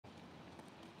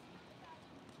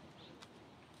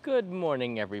Good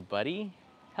morning, everybody.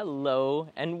 Hello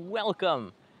and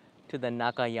welcome to the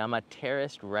Nakayama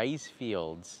Terraced rice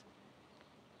fields.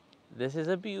 This is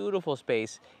a beautiful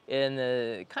space in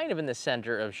the kind of in the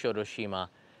center of Shodoshima,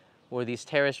 where these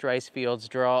terraced rice fields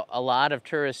draw a lot of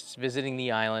tourists visiting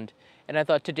the island. And I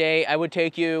thought today I would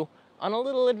take you on a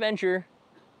little adventure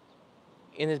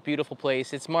in this beautiful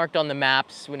place. It's marked on the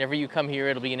maps. Whenever you come here,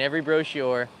 it'll be in every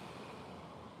brochure.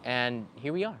 And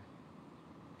here we are.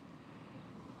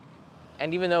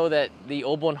 And even though that the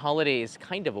Obon holiday is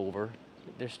kind of over,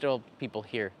 there's still people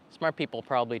here. Smart people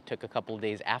probably took a couple of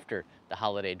days after the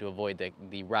holiday to avoid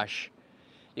the rush.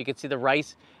 You can see the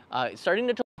rice starting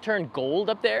to turn gold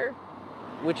up there,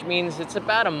 which means it's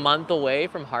about a month away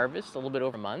from harvest, a little bit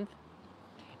over a month.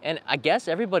 And I guess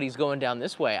everybody's going down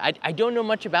this way. I don't know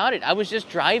much about it. I was just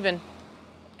driving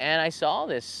and I saw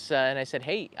this and I said,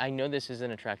 hey, I know this is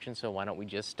an attraction, so why don't we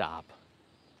just stop?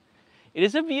 It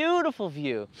is a beautiful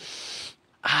view.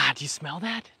 Ah, do you smell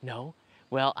that? No?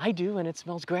 Well, I do, and it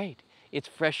smells great. It's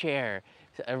fresh air,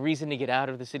 a reason to get out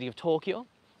of the city of Tokyo.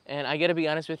 And I gotta be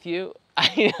honest with you,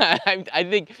 I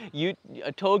think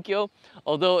Tokyo,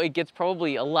 although it gets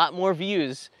probably a lot more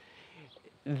views,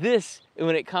 this,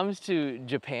 when it comes to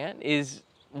Japan, is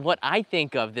what I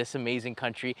think of this amazing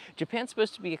country. Japan's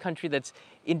supposed to be a country that's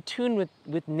in tune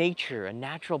with nature, a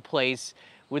natural place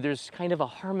where there's kind of a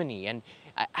harmony. And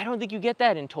I don't think you get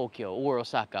that in Tokyo or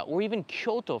Osaka, or even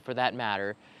Kyoto for that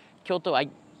matter. Kyoto, I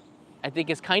think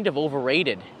is kind of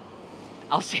overrated.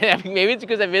 I'll say that, maybe it's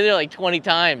because I've been there like 20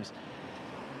 times.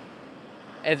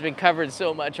 And it's been covered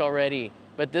so much already.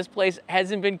 But this place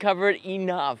hasn't been covered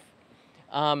enough.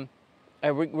 We're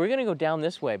gonna go down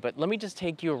this way, but let me just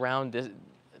take you around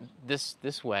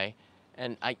this way.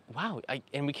 And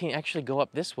and we can actually go up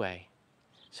this way.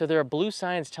 So there are blue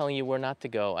signs telling you where not to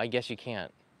go. I guess you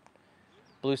can't.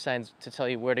 Blue signs to tell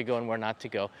you where to go and where not to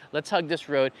go. Let's hug this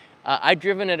road. I've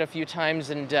driven it a few times,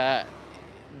 and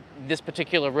this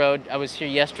particular road, I was here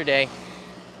yesterday.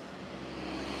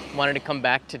 Wanted to come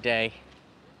back today.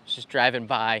 Was just driving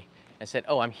by. I said,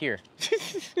 oh, I'm here.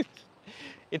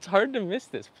 It's hard to miss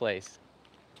this place.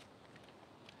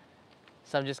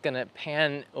 So I'm just gonna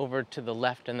pan over to the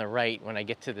left and the right when I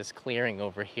get to this clearing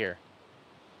over here.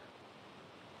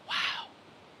 Wow.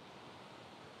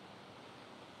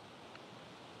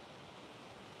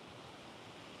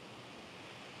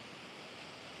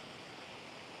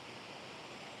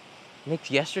 Makes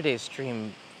yesterday's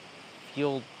stream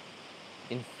feel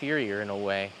inferior in a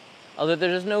way. Although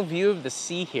there's no view of the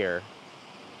sea here.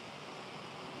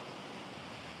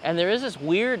 And there is this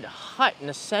weird hut in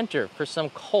the center for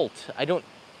some cult. I don't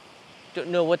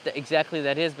know what exactly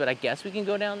that is, but I guess we can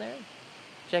go down there,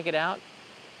 check it out.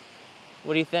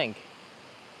 What do you think?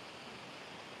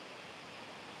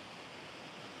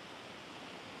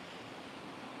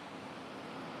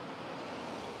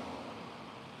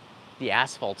 The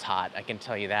asphalt's hot, I can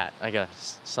tell you that. I got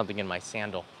something in my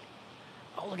sandal.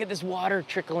 Oh, look at this water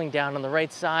trickling down on the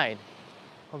right side.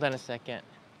 Hold on a second.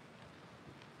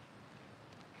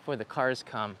 Before the cars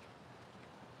come.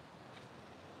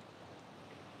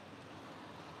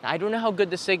 I don't know how good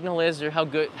the signal is or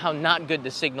how not good the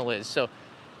signal is. So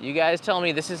you guys tell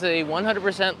me. This is a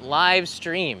 100% live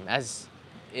stream, as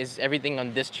is everything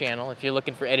on this channel. If you're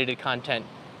looking for edited content,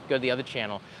 go to the other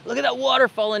channel. Look at that water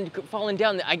falling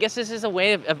down. I guess this is a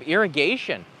way of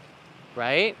irrigation,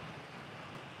 right?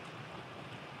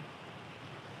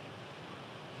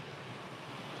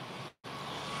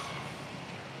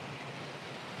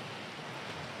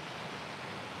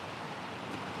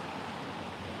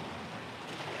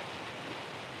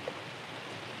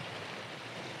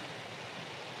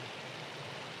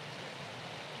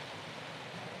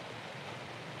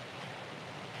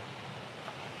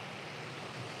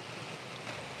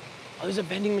 Oh, there's a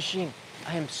vending machine.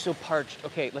 I am so parched.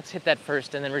 Okay, let's hit that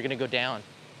first, and then we're gonna go down.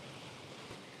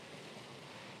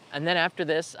 And then after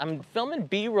this, I'm filming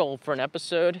B-roll for an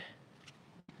episode.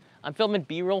 I'm filming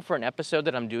B-roll for an episode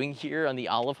that I'm doing here on the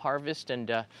olive harvest,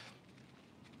 and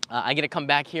I'm gonna come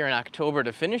back here in October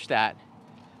to finish that.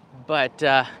 But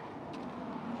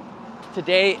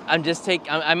today,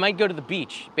 I might go to the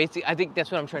beach. Basically, I think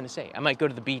that's what I'm trying to say. I might go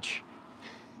to the beach.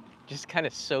 Just kind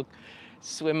of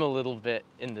swim a little bit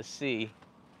in the sea.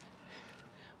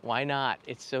 Why not?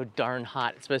 It's so darn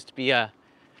hot. It's supposed to be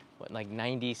like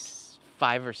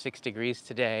 95 or 6 degrees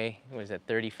today. What is that,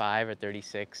 35 or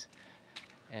 36?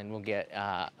 And we'll get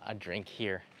a drink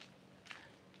here.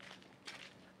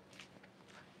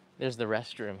 There's the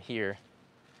restroom here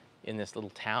in this little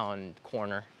town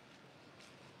corner.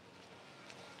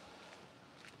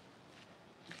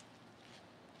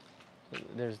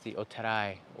 There's the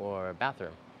oterai, or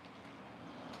bathroom.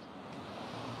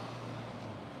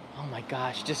 Oh my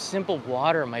gosh, just simple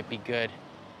water might be good.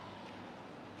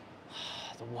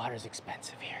 The water's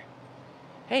expensive here.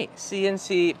 Hey,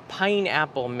 CNC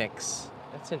pineapple mix.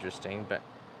 That's interesting, but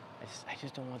I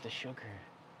just don't want the sugar.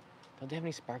 Don't they have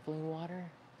any sparkling water?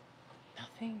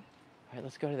 Nothing? All right,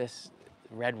 let's go to this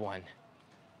red one.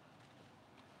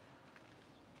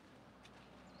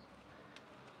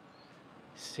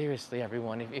 Seriously,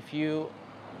 everyone, if you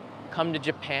come to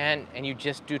Japan and you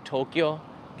just do Tokyo,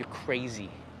 you're crazy.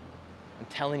 I'm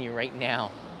telling you right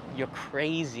now, you're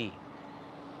crazy.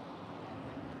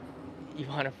 You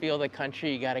want to feel the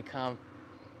country, you got to come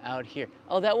out here.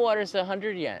 Oh, that water's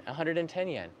 100 yen, 110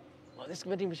 yen. Well, this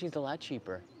vending machine's a lot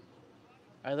cheaper.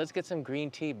 All right, let's get some green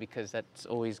tea because that's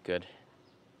always good.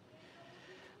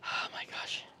 Oh my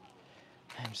gosh,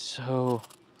 I'm so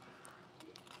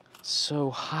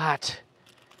hot.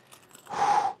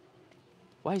 Whew.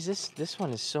 Why is this one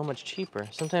is so much cheaper?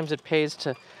 Sometimes it pays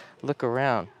to look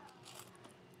around.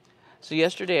 So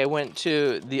yesterday I went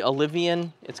to the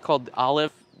Olivian, it's called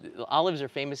Olive. Olives are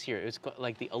famous here. It was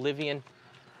like the Olivian,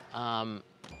 oh,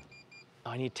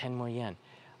 I need 10 more yen.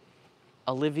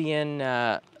 Olivian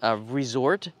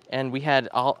resort, and we had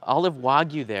olive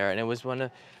wagyu there, and it was one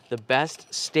of the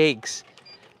best steaks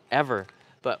ever.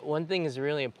 But one thing is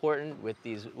really important with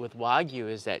wagyu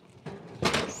is that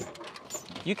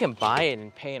you can buy it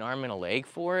and pay an arm and a leg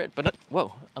for it, but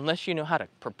whoa, unless you know how to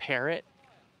prepare it,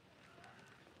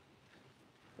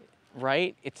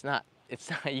 right? It's not,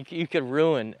 you could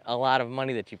ruin a lot of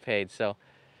money that you paid. So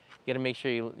you gotta make sure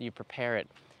you prepare it.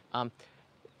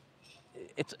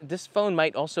 This phone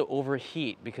might also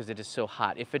overheat because it is so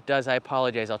hot. If it does, I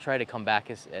apologize. I'll try to come back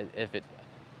if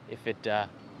it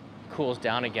cools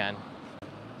down again.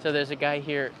 So there's a guy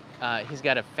here, he's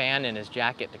got a fan in his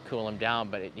jacket to cool him down,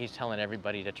 but he's telling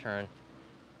everybody to turn.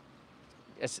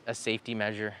 It's a safety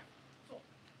measure.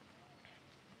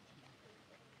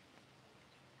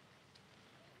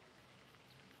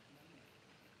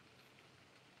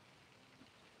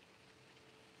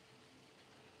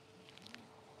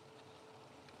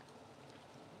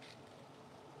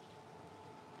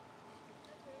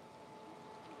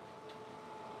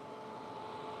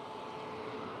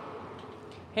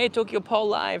 Hey, Tokyo Paul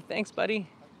Live. Thanks, buddy.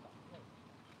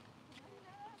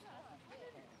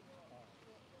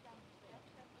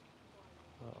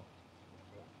 Whoa.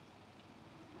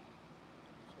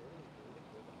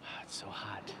 Oh, it's so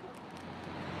hot.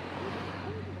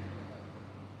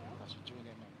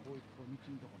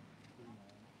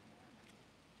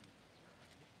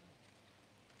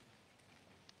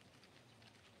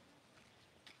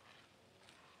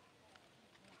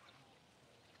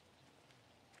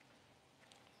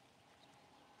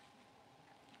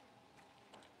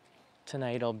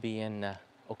 Tonight I'll be in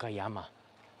Okayama.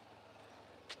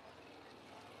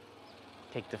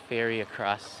 Take the ferry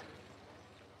across,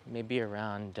 maybe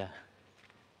around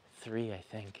 3, I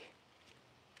think.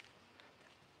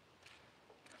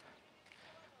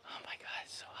 Oh my God,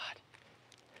 it's so hot.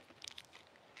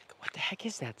 What the heck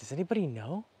is that? Does anybody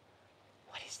know?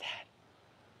 What is that?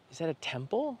 Is that a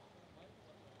temple?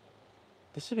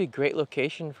 This would be a great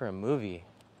location for a movie.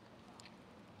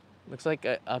 Looks like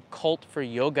a cult for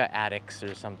yoga addicts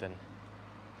or something.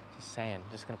 Just saying,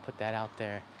 just gonna put that out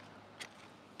there.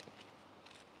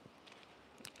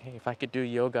 Hey, if I could do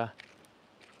yoga,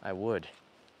 I would.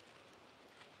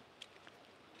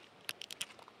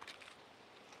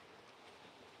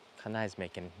 Kanai's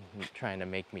trying to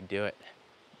make me do it.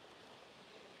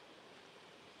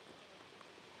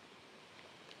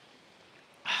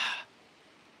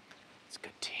 It's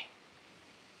good tea.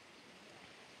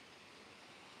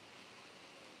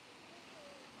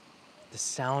 The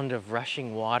sound of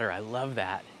rushing water, I love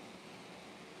that.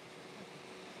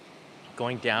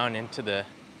 Going down into the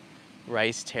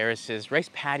rice terraces, rice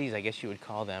paddies, I guess you would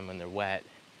call them when they're wet.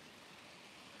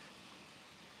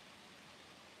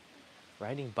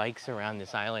 Riding bikes around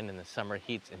this island in the summer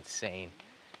heat's insane.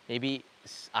 Maybe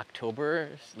October,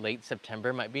 late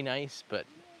September might be nice, but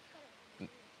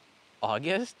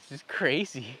August is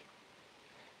crazy.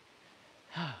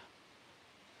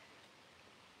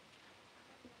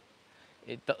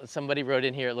 Somebody wrote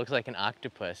in here, it looks like an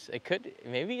octopus. It could,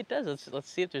 maybe it does. Let's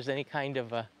see if there's any kind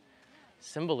of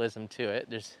symbolism to it.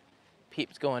 There's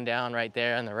peeps going down right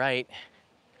there on the right.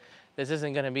 This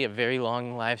isn't gonna be a very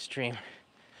long live stream.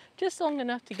 Just long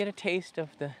enough to get a taste of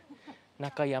the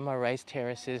Nakayama rice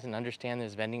terraces and understand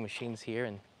there's vending machines here.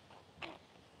 And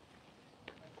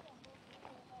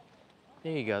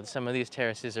there you go. Some of these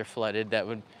terraces are flooded. That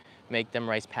would make them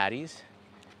rice paddies.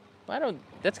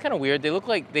 That's kind of weird. They look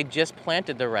like they just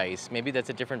planted the rice. Maybe that's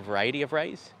a different variety of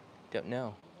rice. Don't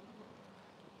know.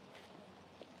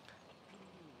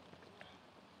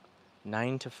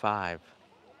 9 to 5.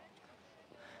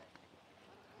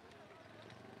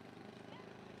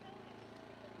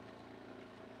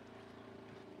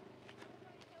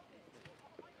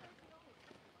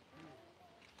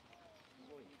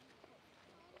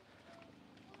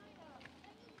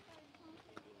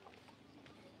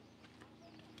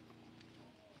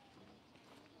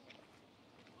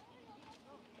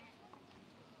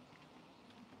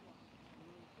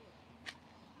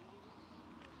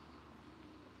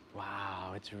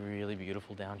 Wow, it's really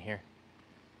beautiful down here.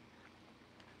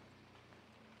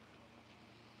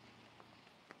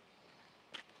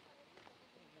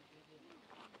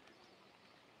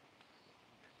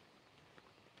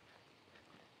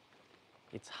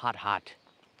 It's hot, hot.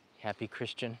 Happy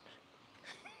Christian.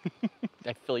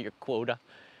 I fill your quota.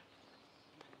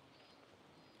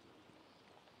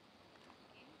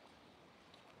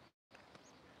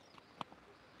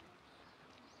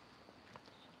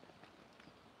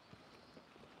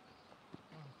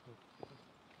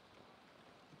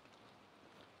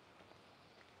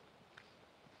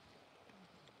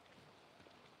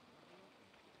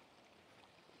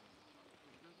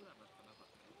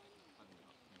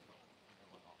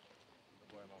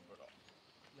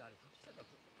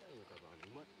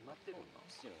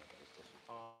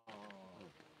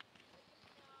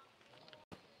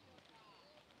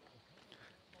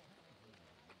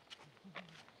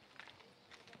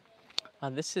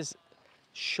 This is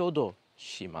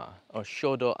Shodoshima or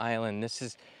Shodo Island. This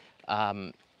is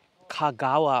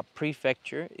Kagawa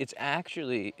Prefecture. It's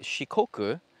actually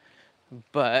Shikoku,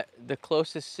 but the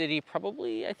closest city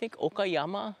probably, I think,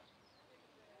 Okayama,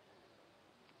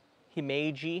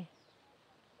 Himeji.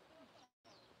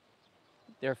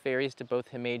 There are ferries to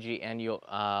both Himeji and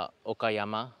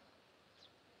Okayama.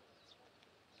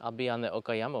 I'll be on the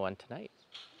Okayama one tonight,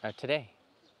 or today.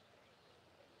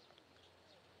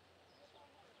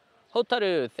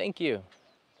 Hotaru, thank you.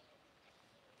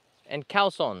 And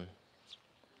Kalson,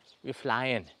 we're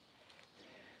flying.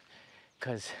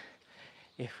 Because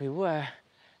if we were,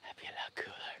 that'd be a lot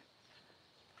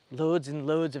cooler. Loads and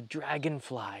loads of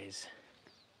dragonflies.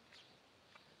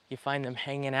 You find them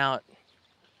hanging out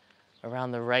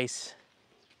around the rice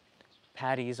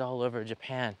paddies all over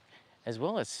Japan, as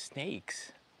well as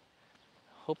snakes.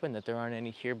 Hoping that there aren't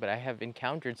any here, but I have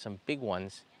encountered some big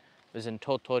ones. I was in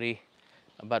Totori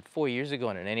about 4 years ago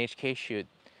on an NHK shoot.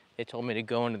 They told me to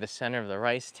go into the center of the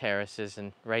rice terraces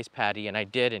and rice paddy, and I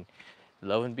did, and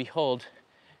lo and behold,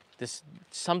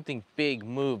 something big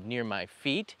moved near my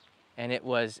feet, and it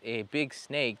was a big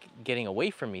snake getting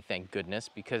away from me, thank goodness,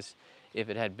 because if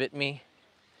it had bit me,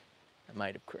 I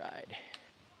might have cried.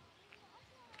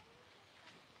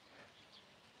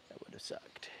 That would have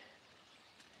sucked.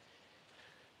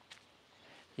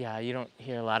 Yeah, you don't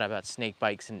hear a lot about snake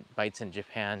bites in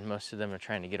Japan. Most of them are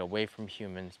trying to get away from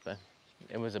humans, but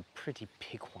it was a pretty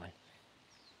big one.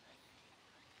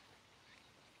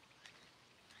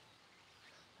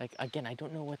 Like, again, I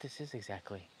don't know what this is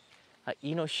exactly.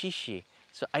 Inoshishi.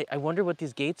 So I wonder what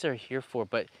these gates are here for,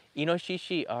 but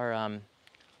Inoshishi are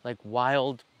like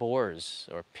wild boars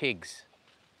or pigs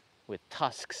with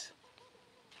tusks.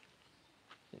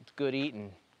 It's good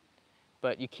eating,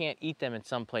 but you can't eat them in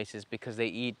some places because they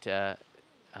eat, if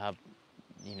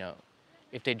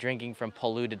they're drinking from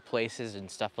polluted places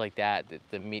and stuff like that,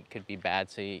 the meat could be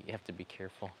bad, so you have to be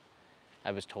careful.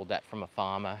 I was told that from a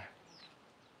farmer.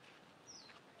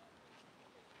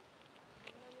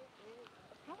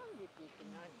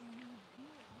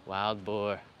 Wild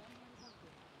boar.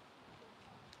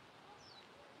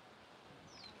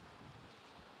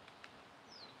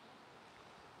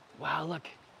 Wow, look,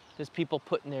 there's people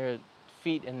putting their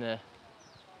feet in the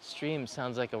stream.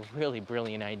 Sounds like a really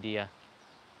brilliant idea.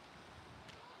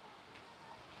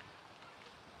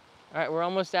 All right, we're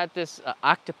almost at this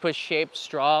octopus-shaped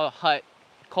straw hut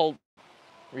cult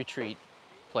retreat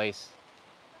place.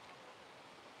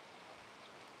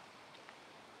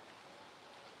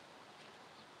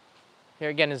 Here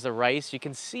again is the rice. You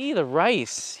can see the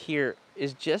rice here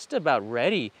is just about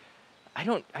ready.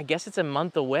 I guess it's a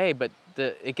month away, but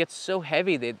it gets so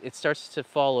heavy that it starts to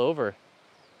fall over.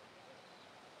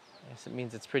 I guess it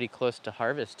means it's pretty close to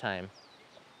harvest time.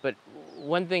 But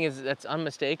one thing that's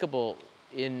unmistakable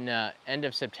in end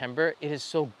of September, it is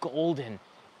so golden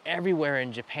everywhere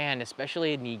in Japan,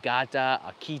 especially in Niigata,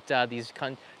 Akita.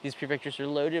 These prefectures are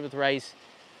loaded with rice.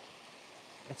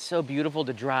 It's so beautiful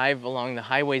to drive along the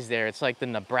highways there. It's like the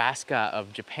Nebraska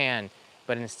of Japan,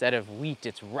 but instead of wheat,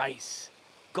 it's rice.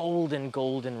 Golden,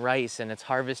 golden rice, and it's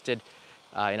harvested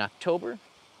in October.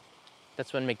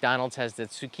 That's when McDonald's has the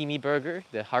Tsukimi burger,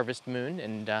 the harvest moon,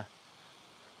 and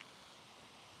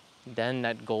then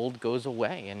that gold goes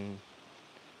away, and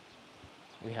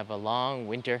We have a long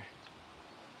winter,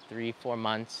 3-4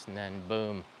 months, and then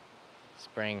boom,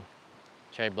 spring,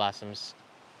 cherry blossoms,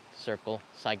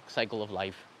 cycle of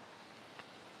life.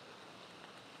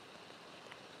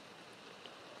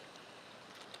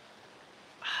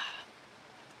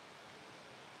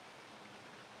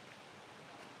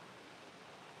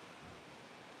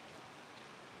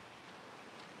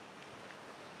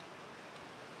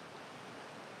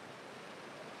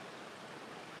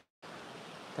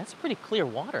 That's pretty clear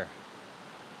water.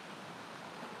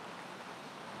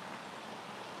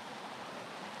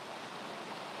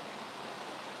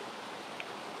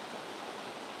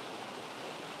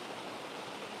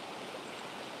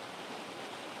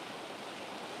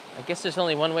 I guess there's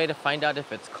only one way to find out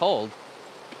if it's cold.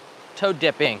 Toe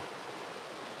dipping.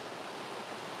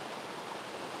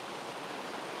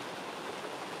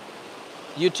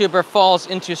 YouTuber falls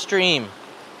into stream,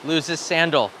 loses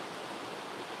sandal.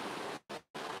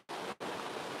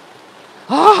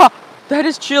 Ah, that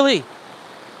is chilly.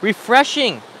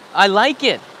 Refreshing. I like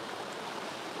it.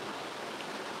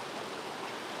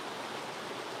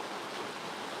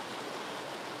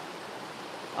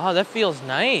 Oh, that feels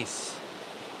nice.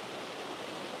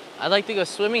 I'd like to go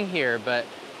swimming here, but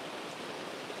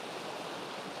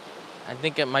I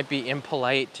think it might be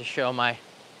impolite to show my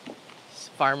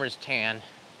farmer's tan.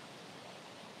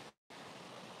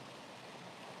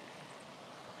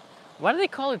 Why do they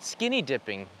call it skinny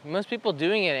dipping? Most people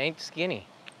doing it ain't skinny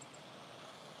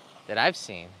that I've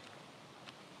seen.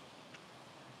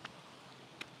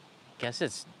 Guess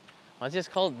it's, well, it's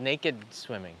just called naked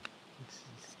swimming. It's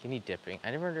skinny dipping. I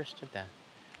never understood that.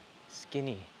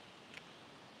 Skinny.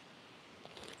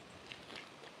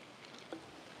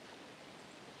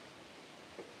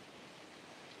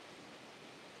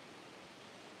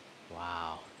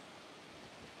 Wow.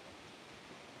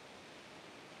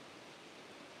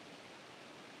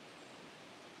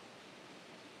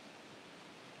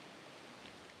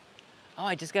 Oh,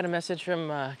 I just got a message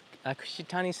from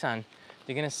Kushitani-san.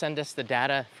 They're gonna send us the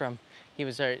data from, he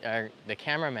was the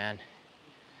cameraman.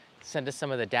 Send us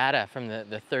some of the data from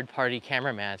the third-party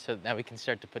cameraman so that we can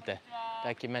start to put the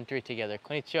documentary together.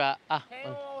 Konnichiwa. Ah,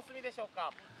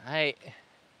はい。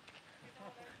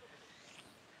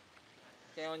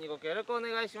検温にご協力お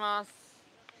願いします。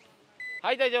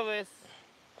はい、大丈夫です。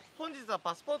本日は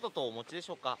パスポートとお持ちでし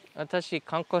ょうか。私、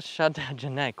観光者じ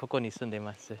ゃない、ここに住んで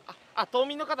ます。島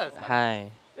民の方ですか。は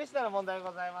い。でしたら問題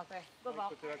ございません。どうぞ。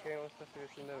こちら検温した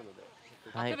印になるので。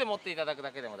はい。手で持っていただく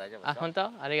だけでも大丈夫ですよ。あ、本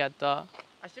当？ありがとう。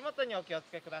足元にお気をつ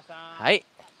けください。はい。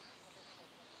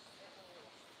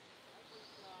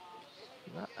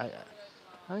I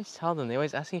always tell them, they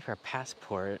always ask me for a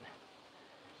passport.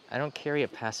 I don't carry a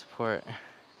passport.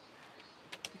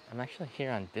 I'm actually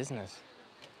here on business.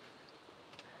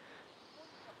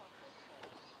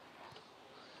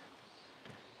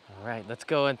 All right, let's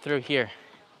go in through here.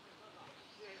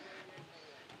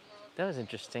 That was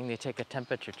interesting. They take a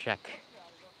temperature check.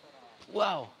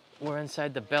 Wow, we're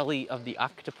inside the belly of the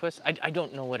octopus. I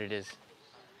don't know what it is.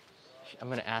 I'm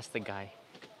gonna ask the guy.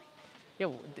 Yeah,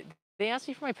 they asked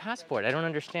me for my passport. I don't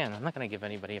understand. I'm not gonna give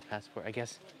anybody a passport, I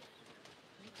guess.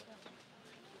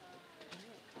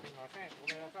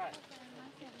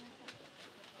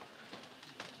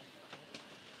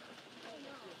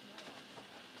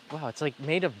 Wow, it's like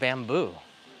made of bamboo.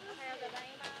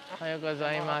 Ohayou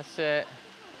gozaimasu.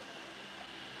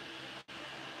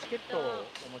 チケットをお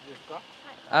持ちですか？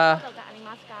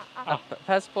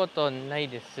パスポートない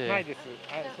です。ないです。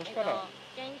はい、そしたら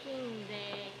現金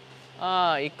で。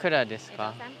ああ、いくらです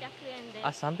か？300円です。あ、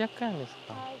300円です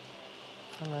か。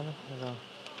あ、なるほど。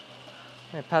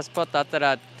ね、パスポートあった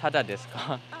らタダです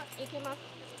か？あ、いけます。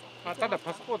ただ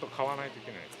パスポート買わないとい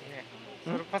けないですね。そ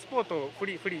のパスポートフ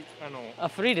リーあ、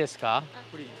フリーですか？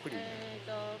フリー。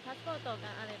パスポートがあ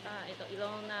ればい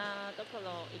ろんなとこ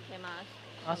ろ行けます。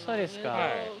あ、そうですか。入場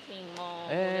費も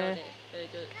無料で、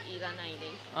いらないです。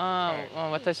ああ、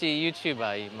私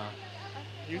YouTuber 今。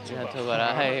YouTuber ところ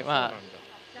はい、まあ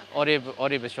オリ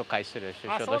ーブ紹介する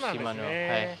Shodoshimaの、は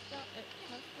い。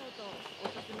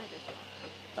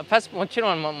パスポートもち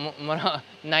ろんも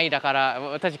ないだから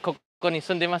私ここに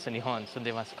住んでます日本住ん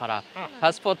でますから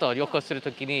パスポートを旅行する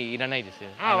ときにいらないです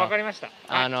よ。わかりました。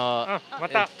ま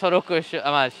た登録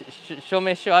まあ証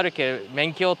明書あるけど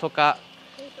免許とか。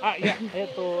いやチケ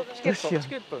ットです。フリーチ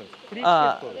ケットで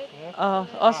すね。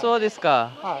あ、そうです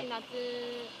か。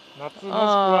夏もしく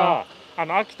は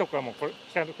秋とかもこれ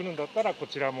来るんだったらこ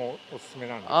ちらもおすすめ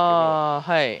なんですけど。は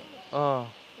い。も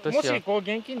しこう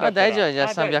現金だったら大丈夫じゃあ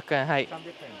300円はい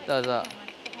どうぞ。わ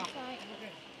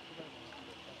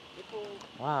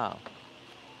あ。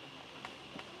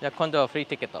じゃあ今度はフリー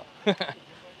ティケット。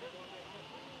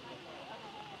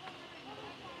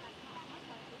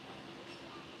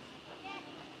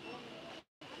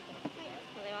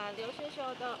が領収書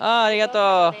とあ、ありが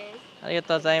とう。です。ありが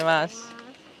とうございます。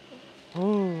お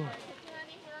ー。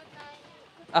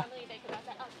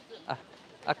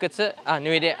あ、靴、脱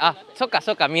いで、そっか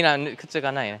そっか、みんな靴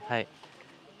がないね。はい。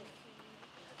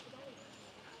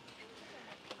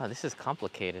Oh, this is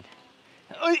complicated.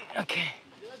 Okay.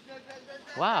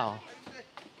 Wow.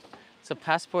 So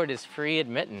passport is free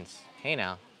admittance. Hey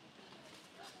now.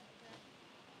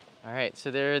 All right,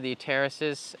 so there are the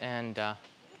terraces, and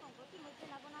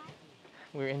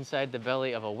we're inside the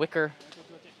belly of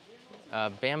a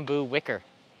bamboo wicker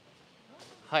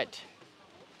hut.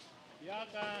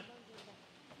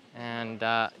 And,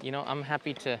 you know, I'm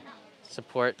happy to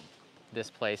support this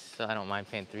place, so I don't mind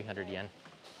paying 300 yen.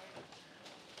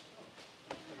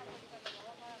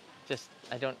 Just,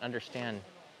 I don't understand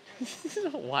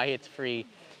why it's free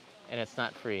and it's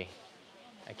not free.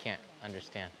 I can't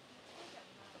understand.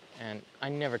 And I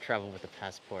never travel with a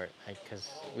passport because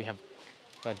we have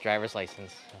a driver's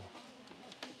license. So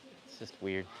it's just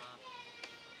weird.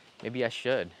 Maybe I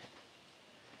should.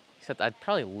 Except I'd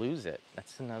probably lose it.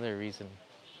 That's another reason.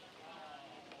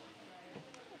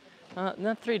 Not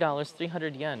 $3,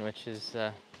 300 yen, which is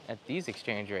at these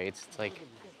exchange rates, it's like,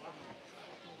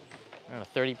 I don't know,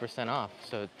 30% off.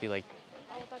 So it'd be like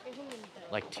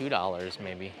 $2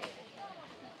 maybe.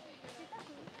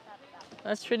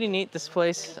 That's pretty neat, this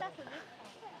place. So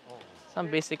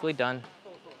I'm basically done.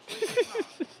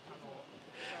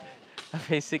 I'm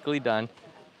basically done.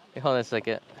 Hey, hold on a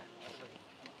second.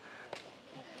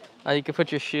 You can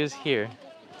put your shoes here.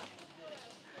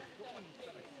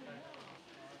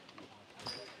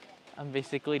 I'm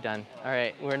basically done. All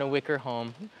right, we're in a wicker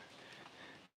home.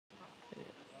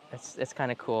 It's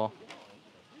kind of cool.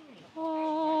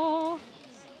 Aww.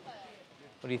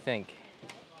 What do you think?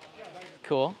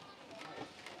 Cool?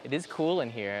 It is cool in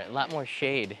here. A lot more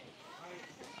shade.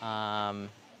 Yeah,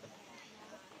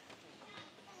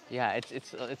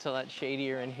 it's a lot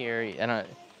shadier in here.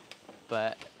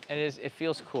 But it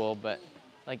feels cool. But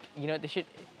like, you know,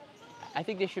 I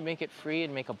think they should make it free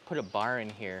and put a bar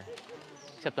in here.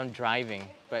 Except I'm driving,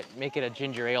 but make it a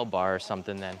ginger ale bar or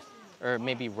something then. Or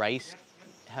maybe rice,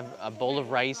 have a bowl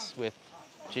of rice with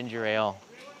ginger ale.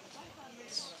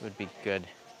 This would be good.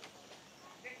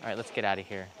 All right, let's get out of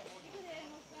here.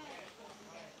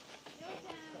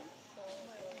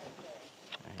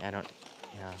 I don't,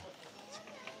 yeah.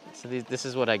 So this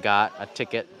is what I got, a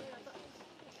ticket,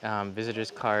 visitor's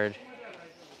card,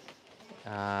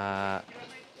 I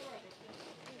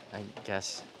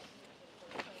guess.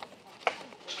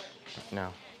 No.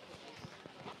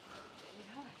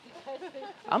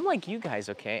 I'm like you guys,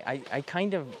 okay? I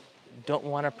kind of don't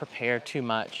want to prepare too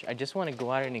much. I just want to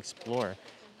go out and explore.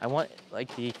 I want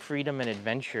like the freedom and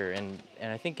adventure, and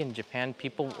I think in Japan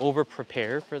people over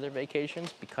prepare for their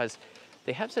vacations because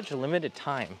they have such a limited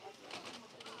time.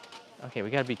 Okay, we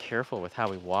gotta be careful with how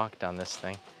we walk down this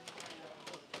thing.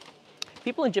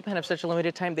 People in Japan have such a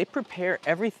limited time, they prepare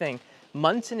everything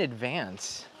months in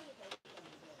advance.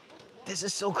 This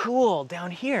is so cool down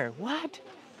here, what?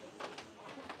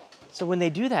 So when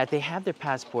they do that, they have their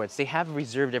passports, they have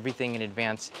reserved everything in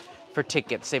advance for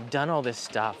tickets, they've done all this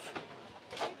stuff.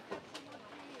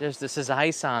 There's the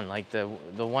Sazai-san, like the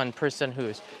one person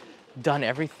who's done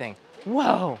everything.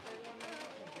 Whoa!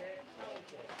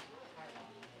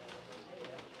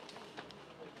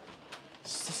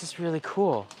 This is really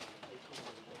cool.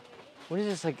 What is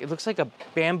this like? It looks like a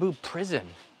bamboo prison.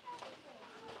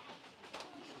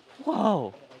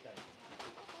 Whoa!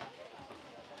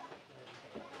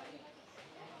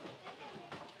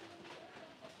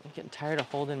 I'm getting tired of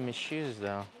holding my shoes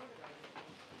though.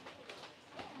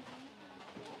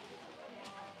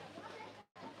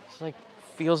 It's like,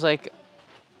 feels like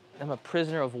I'm a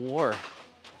prisoner of war.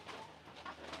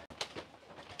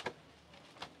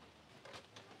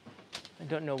 I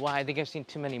don't know why, I think I've seen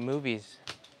too many movies.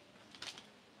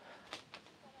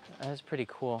 That's pretty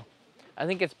cool. I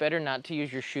think it's better not to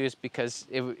use your shoes because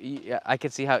I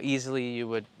could see how easily you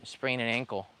would sprain an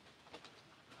ankle.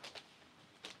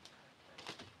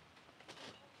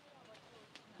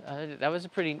 That was a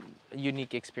pretty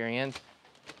unique experience.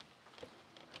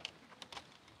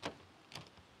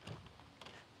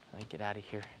 Let me get out of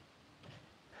here.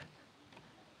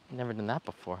 Never done that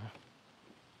before.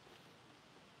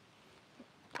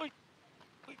 Okay.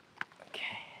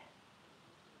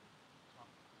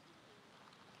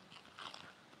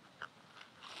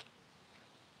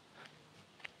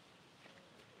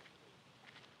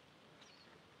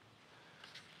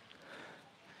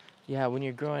 Yeah, when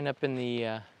you're growing up in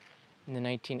the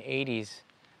 1980s,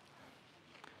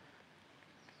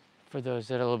 for those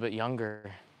that are a little bit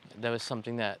younger, that was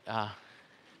something that,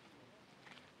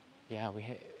 yeah,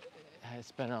 I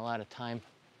spent a lot of time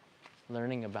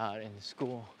learning about in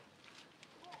school,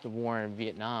 the war in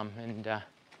Vietnam, and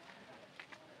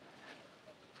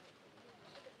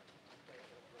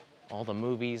all the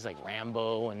movies like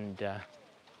Rambo and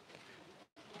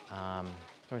what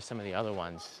were some of the other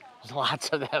ones? There's lots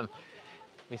of them.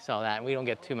 We saw that, and we don't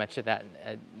get too much of that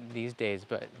these days,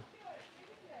 but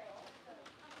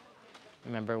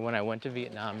remember when I went to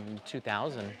Vietnam in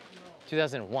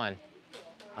 2001.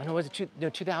 Oh no, was it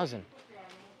 2000?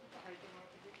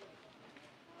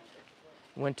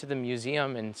 Went to the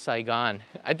museum in Saigon.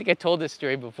 I think I told this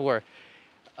story before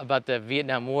about the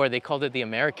Vietnam War. They called it the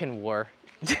American War.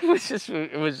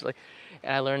 It was like,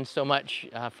 and I learned so much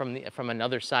from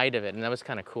another side of it, and that was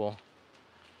kind of cool.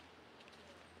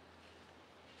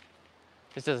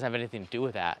 This doesn't have anything to do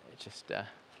with that. It's just,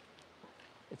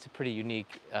 it's a pretty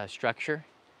unique structure.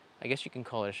 I guess you can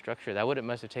call it a structure. It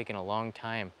must have taken a long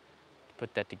time to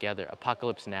put that together.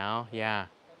 Apocalypse Now, yeah.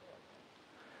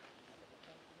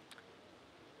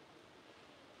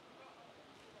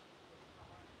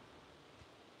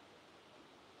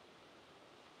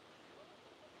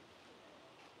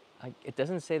 It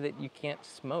doesn't say that you can't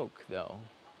smoke, though.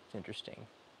 It's interesting.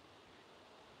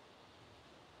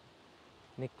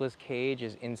 Nicolas Cage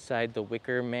is inside the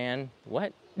Wicker Man.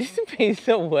 What?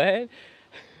 So what?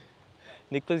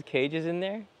 Nicolas Cage is in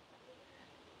there?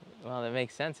 Well, that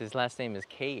makes sense. His last name is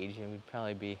Cage, and would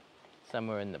probably be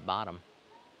somewhere in the bottom.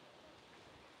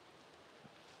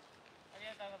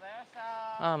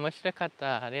 Ah, 面白かっ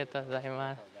た。ありがとうござい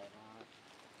ます。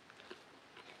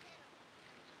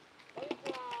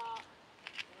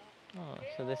Oh,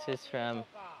 so this is from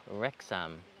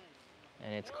Wrexham,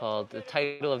 and it's called, the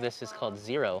title of this is called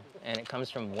Zero, and it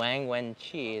comes from Wang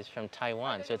Wen-chi, is from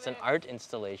Taiwan, so it's an art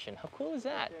installation. How cool is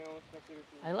that?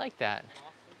 I like that.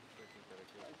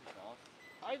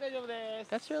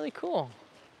 That's really cool.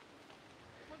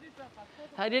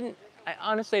 I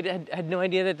honestly had no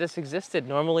idea that this existed.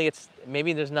 Normally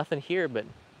maybe there's nothing here, but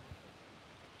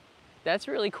that's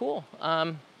really cool.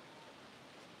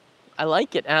 I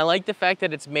like it, and I like the fact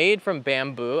that it's made from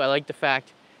bamboo. I like the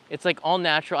fact it's like all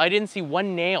natural. I didn't see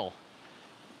one nail.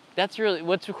 That's really,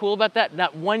 what's cool about that?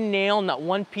 Not one nail, not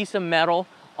one piece of metal,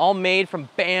 all made from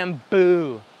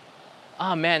bamboo.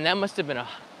 Oh man, that must have been a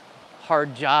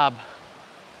hard job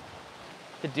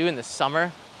to do in the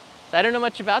summer. I don't know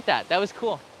much about that. That was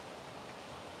cool.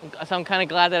 So I'm kind of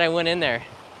glad that I went in there.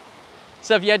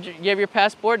 So if you have your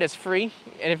passport, it's free,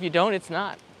 and if you don't, it's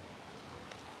not.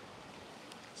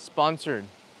 Sponsored.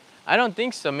 I don't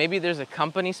think so. Maybe there's a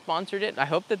company sponsored it. I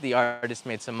hope that the artist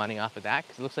made some money off of that,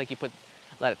 because it looks like he put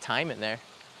a lot of time in there.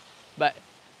 But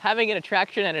having an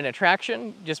attraction at an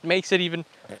attraction just makes it even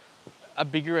a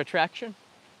bigger attraction.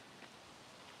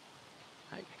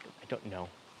 I don't know.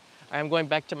 I'm going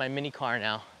back to my mini car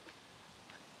now.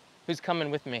 Who's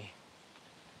coming with me?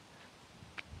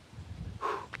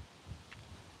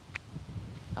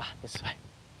 Ah, this way.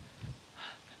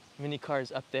 Mini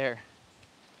car's up there.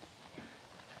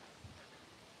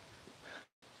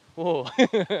 Whoa.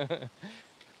 It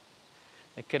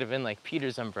could have been like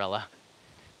Peter's umbrella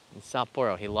in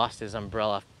Sapporo. He lost his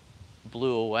umbrella,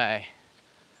 blew away.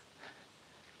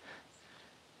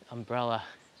 Umbrella.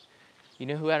 You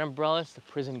know who had umbrellas? The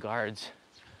prison guards.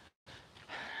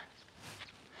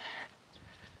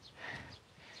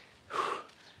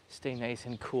 Stay nice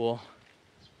and cool.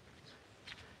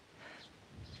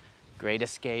 Great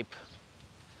escape.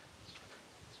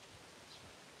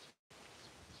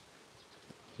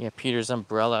 Yeah, Peter's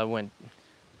umbrella went,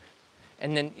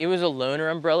 and then it was a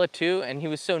loaner umbrella too, and he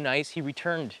was so nice, he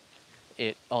returned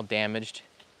it all damaged.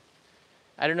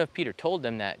 I don't know if Peter told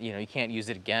them that, you can't use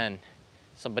it again.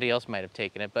 Somebody else might have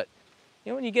taken it, but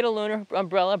when you get a loaner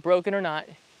umbrella, broken or not,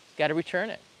 you gotta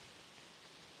return it.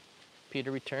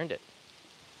 Peter returned it.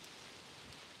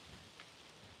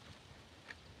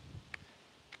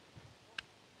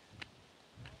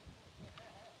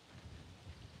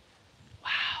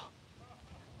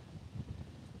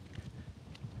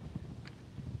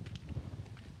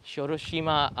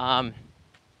 Shodoshima,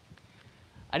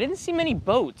 I didn't see many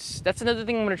boats. That's another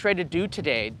thing I'm gonna try to do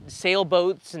today.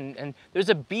 Sailboats, and there's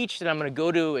a beach that I'm gonna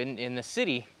go to in the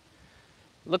city.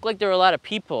 Looked like there were a lot of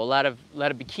people, a lot of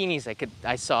bikinis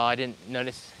I saw. I didn't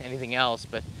notice anything else,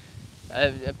 but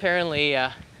apparently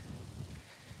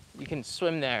you can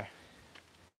swim there.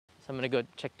 So I'm gonna go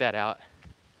check that out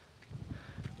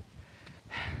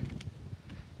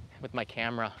with my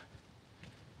camera.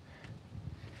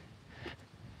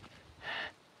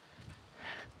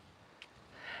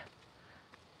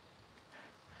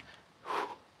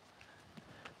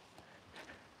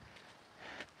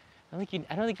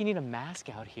 I don't think you need a mask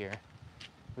out here.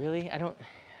 Really? I don't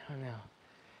know.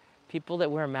 People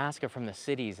that wear a mask are from the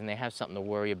cities and they have something to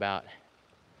worry about.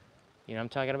 You know what I'm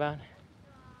talking about?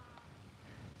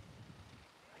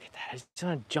 Look at that. I just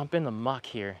want to jump in the muck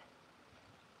here.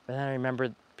 But then I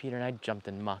remembered Peter and I jumped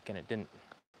in muck and it didn't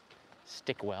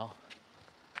stick well.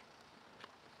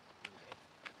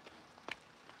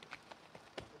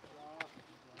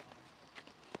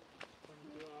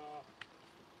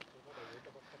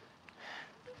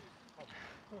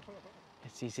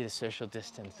 It's easy to social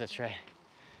distance, that's right.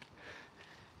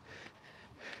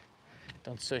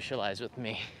 Don't socialize with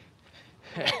me.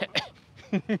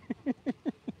 If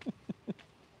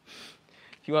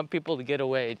you want people to get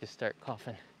away, just start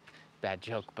coughing. Bad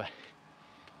joke, but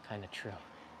kind of true.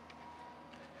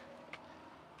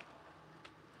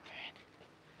 All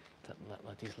right.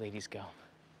 Let these ladies go.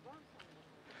 All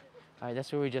right,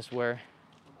 that's where we just were.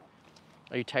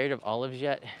 Are you tired of olives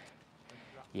yet?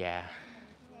 Yeah.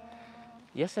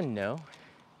 Yes and no.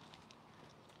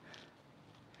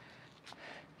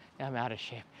 I'm out of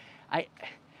shape.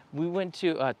 We went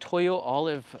to Toyo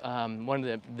Olive, one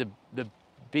of the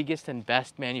biggest and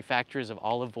best manufacturers of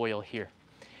olive oil here.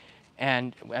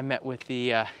 And I met with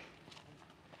the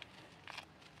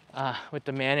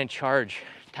man in charge,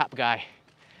 top guy.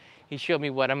 He showed me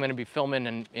what I'm gonna be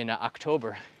filming in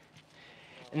October.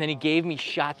 And then he gave me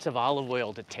shots of olive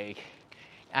oil to take.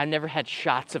 I've never had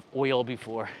shots of oil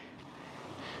before.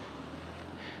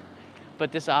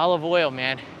 But this olive oil,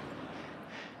 man,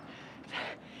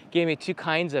 gave me 2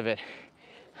 kinds of it.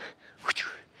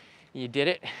 You did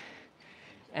it.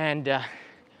 And it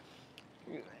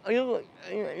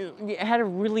had a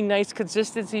really nice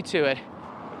consistency to it.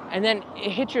 And then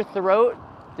it hit your throat.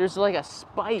 There's like a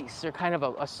spice or kind of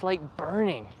a slight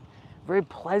burning. Very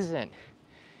pleasant.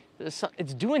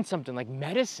 It's doing something like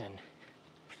medicine,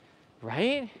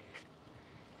 right?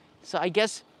 So I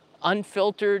guess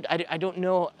unfiltered, I don't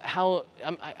know how,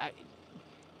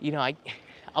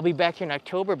 I'll be back here in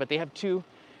October, but they have two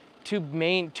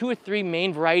or three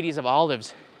main varieties of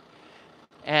olives.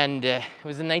 And it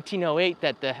was in 1908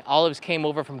 that the olives came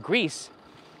over from Greece.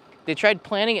 They tried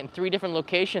planting it in 3 different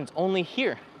locations. Only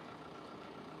here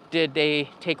did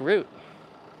they take root.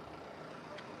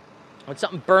 When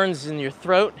something burns in your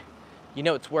throat, you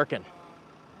know it's working.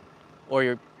 Or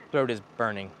your throat is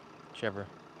burning, whichever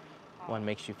one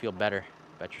makes you feel better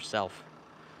about yourself.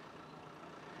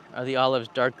 Are the olives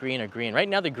dark green or green? Right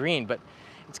now they're green, but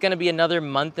it's gonna be another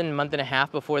month and a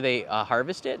half before they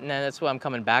harvest it, and that's what I'm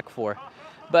coming back for.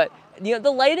 But the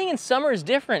lighting in summer is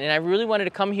different, and I really wanted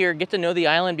to come here, get to know the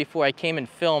island before I came and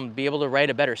filmed, be able to write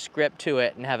a better script to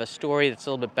it and have a story that's a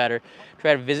little bit better.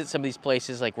 Try to visit some of these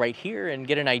places like right here and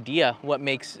get an idea what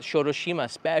makes Shodoshima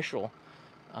special.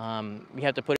 We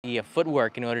have to put the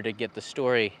footwork in order to get the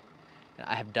story.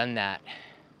 I have done that.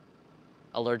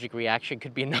 Allergic reaction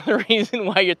could be another reason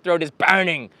why your throat is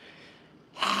burning.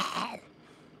 All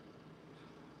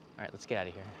right, let's get out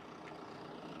of here.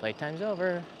 Playtime's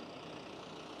over.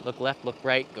 Look left, look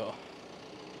right, go.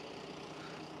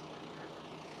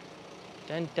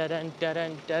 Dun dun dun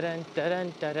dun dun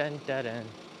dun dun dun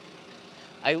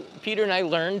dun. Peter and I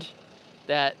learned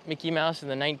that Mickey Mouse in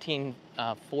the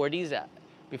 1940s,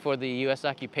 before the U.S.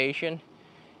 occupation,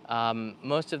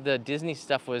 most of the Disney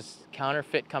stuff was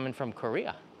counterfeit coming from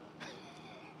Korea.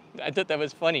 I thought that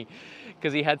was funny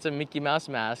because he had some Mickey Mouse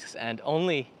masks, and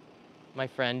only my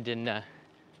friend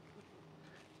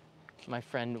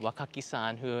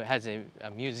Wakaki-san, who has a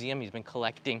museum, he's been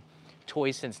collecting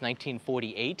toys since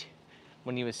 1948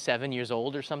 when he was 7 years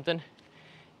old or something.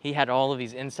 He had all of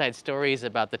these inside stories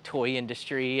about the toy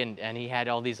industry, and he had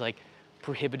all these like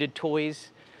prohibited toys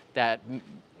that,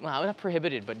 well, not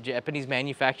prohibited, but Japanese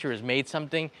manufacturers made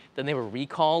something, then they were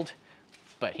recalled,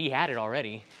 but he had it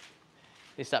already.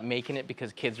 They stopped making it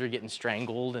because kids were getting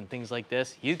strangled and things like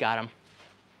this. He's got them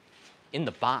in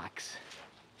the box.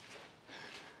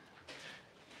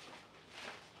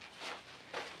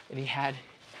 And he had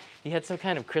some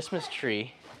kind of Christmas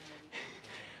tree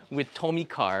with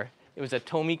Tomikar. It was a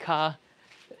Tomika,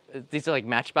 these are like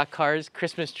Matchbox cars,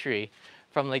 Christmas tree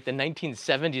from like the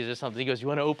 1970s or something. He goes, "You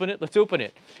want to open it? Let's open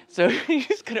it." So he's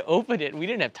just gonna open it. We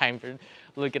didn't have time to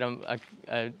look at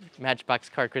a Matchbox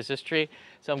car Christmas tree.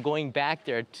 So I'm going back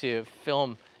there to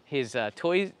film his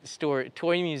toy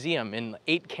museum in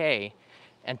 8K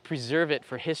and preserve it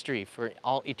for history for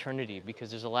all eternity, because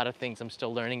there's a lot of things I'm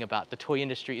still learning about. The toy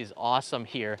industry is awesome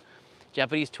here.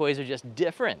 Japanese toys are just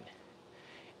different.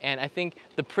 And I think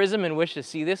the prism in which to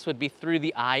see this would be through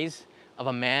the eyes of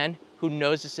a man who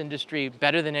knows this industry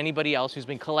better than anybody else, who's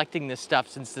been collecting this stuff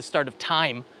since the start of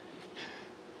time,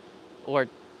 or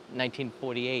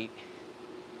 1948.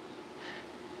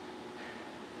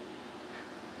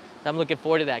 I'm looking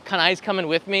forward to that. Kanai's coming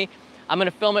with me. I'm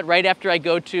gonna film it right after I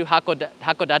go to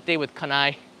Hakodate with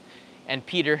Kanai and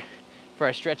Peter for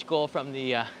our stretch goal from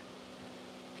the,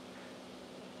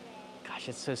 gosh,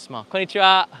 it's so small.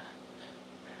 Konnichiwa.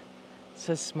 It's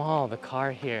so small, the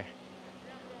car here.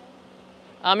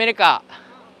 America.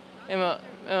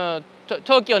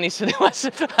 Tokyoに住んでます。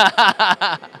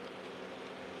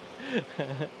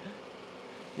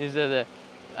These are the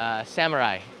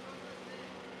samurai.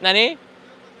 何？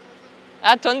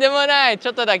あ、とんでもない。ち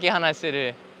ょっとだけ話せ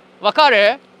る。わか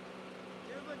る？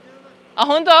あ、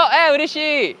本当？嬉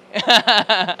しい。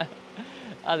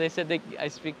They said I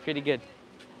speak pretty good.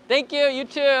 Thank you, you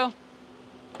too.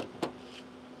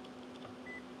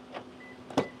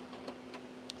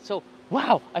 So,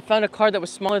 wow, I found a car that was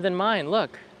smaller than mine.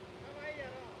 Look.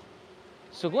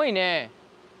 すごいね。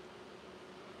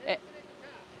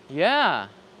Yeah.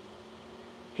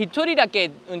 一人だ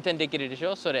け運転できるでし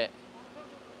ょ、それ。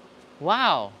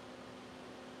Wow.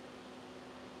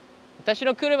 私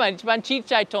の車一番ちっ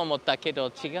ちゃいと思ったけ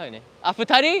ど違うね。あ、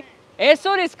二人？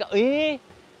そうですか。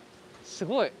す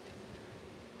ごい。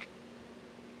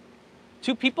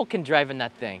Two people can drive in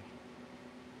that thing.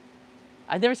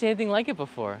 I've never seen anything like it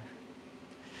before.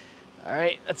 All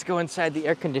right, let's go inside the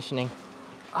air conditioning.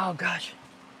 Oh gosh.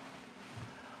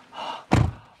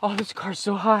 Oh, this car's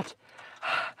so hot.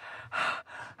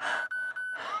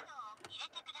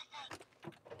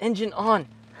 Engine on.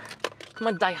 Come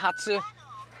on, Daihatsu.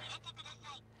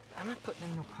 I'm not putting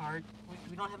in no card.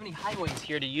 We don't have any highways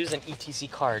here to use an ETC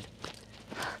card.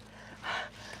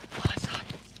 Oh, it's hot.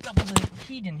 It's double the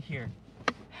heat in here.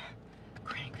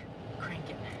 Crank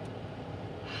it.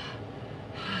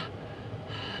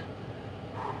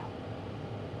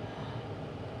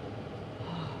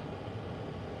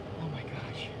 Oh my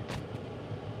gosh.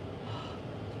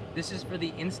 This is for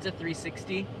the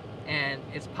Insta360, and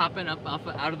it's popping up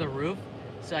out of the roof.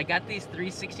 So I got these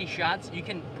 360 shots. You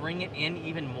can bring it in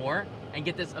even more and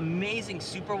get this amazing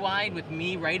super wide with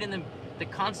me right in the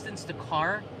Constance the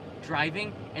car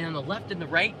driving, and on the left and the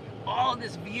right, all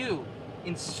this view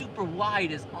in super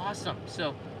wide is awesome.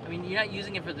 So, I mean, you're not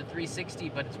using it for the 360,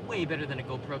 but it's way better than a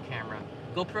GoPro camera.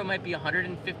 GoPro might be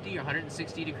 150 or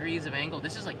 160 degrees of angle.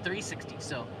 This is like 360,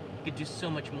 so you could do so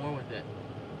much more with it.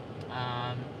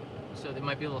 So it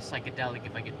might be a little psychedelic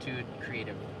if I get too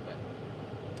creative. But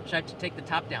should I take the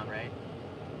top down, right?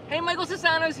 Hey, Michael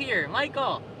Sasano's here.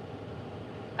 Michael.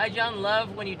 Hi, John.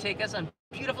 Love when you take us on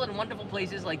beautiful and wonderful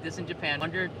places like this in Japan.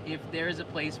 Wondered if there is a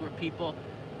place where people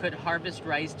could harvest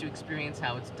rice to experience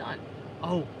how it's done.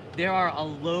 Oh, there are a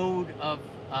load of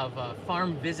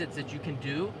farm visits that you can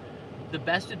do. The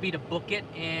best would be to book it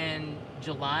in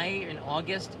July and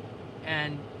August,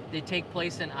 and they take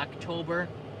place in October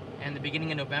and the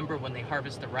beginning of November when they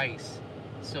harvest the rice.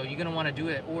 So you're gonna want to do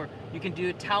it, or you can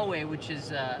do Taue, which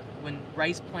is when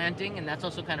rice planting, and that's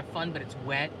also kind of fun, but it's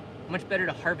wet. Much better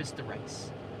to harvest the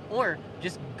rice, or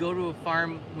just go to a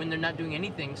farm when they're not doing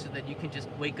anything, so that you can just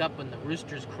wake up when the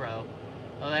roosters crow.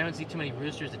 Although I don't see too many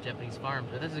roosters at Japanese farms,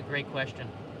 but that's a great question.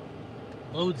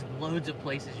 Loads and loads of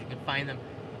places you can find them.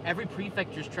 Every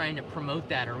prefecture is trying to promote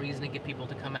that, a reason to get people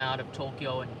to come out of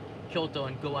Tokyo and Kyoto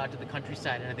and go out to the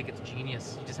countryside, and I think it's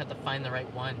genius. You just have to find the right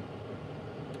one.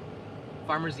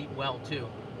 Farmers eat well too.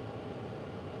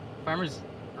 Farmers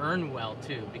earn well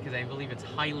too, because I believe it's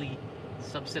highly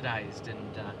subsidized, and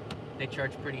they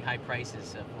charge pretty high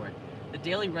prices for it. The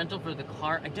daily rental for the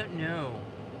car, I don't know.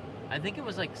 I think it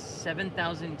was like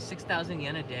 7,000, 6,000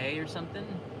 yen a day or something.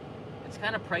 It's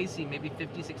kind of pricey, maybe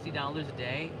 $50, $60 a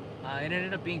day. It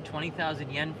ended up being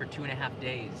 20,000 yen for 2.5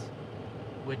 days,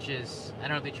 which is, I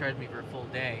don't know if they charged me for a full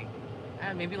day.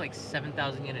 Maybe like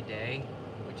 7,000 yen a day,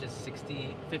 which is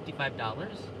 $55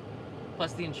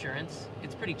 plus the insurance.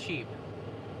 It's pretty cheap.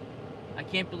 I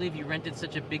can't believe you rented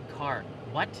such a big car.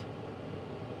 What?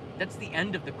 That's the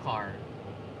end of the car.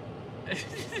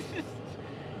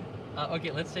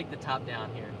 Okay, let's take the top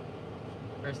down here.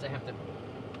 First I have to...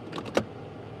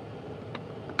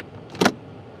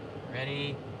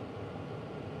 Ready?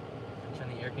 Turn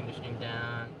the air conditioning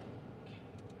down. Okay.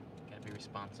 Gotta be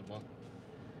responsible.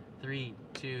 3,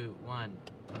 2, 1.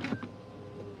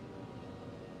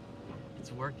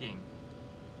 It's working.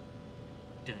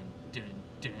 Dun, dun,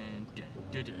 dun, dun,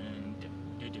 dun, dun,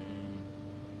 dun, dun.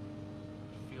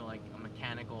 I feel like a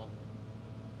mechanical...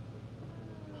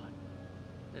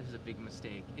 This is a big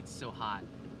mistake. It's so hot.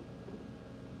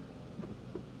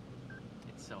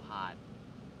 It's so hot.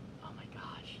 Oh my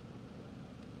gosh.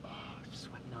 Oh, I'm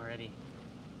sweating already.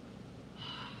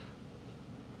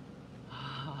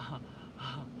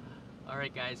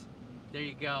 Alright guys, there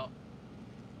you go.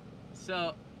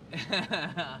 So,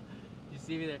 you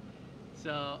see me there?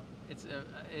 So it's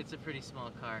a pretty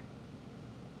small car,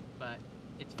 but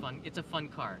it's fun. It's a fun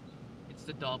car. It's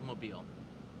the Dogmobile.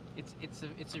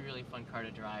 It's a really fun car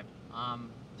to drive.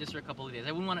 Just for a couple of days.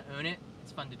 I wouldn't want to own it.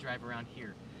 It's fun to drive around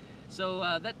here.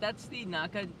 So that's the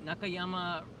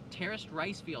Nakayama Terraced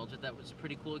rice fields. That was a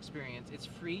pretty cool experience. It's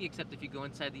free except if you go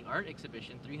inside the art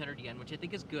exhibition, 300 yen, which I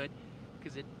think is good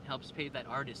because it helps pay that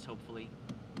artist, hopefully,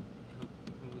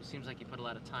 who seems like he put a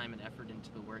lot of time and effort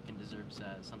into the work and deserves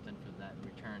something for that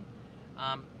return.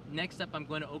 Next up, I'm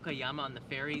going to Okayama on the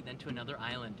ferry, then to another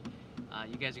island.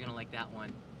 You guys are going to like that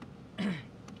one.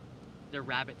 There are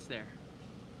rabbits there.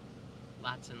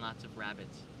 Lots and lots of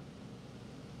rabbits.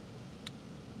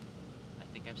 I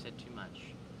think I've said too much.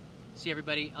 See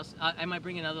everybody, I might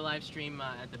bring another live stream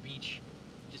at the beach.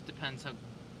 Just depends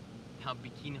how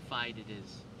bikinified it is.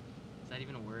 Is that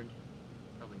even a word?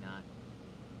 Probably not.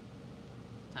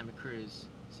 Time to cruise.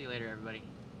 See you later, everybody.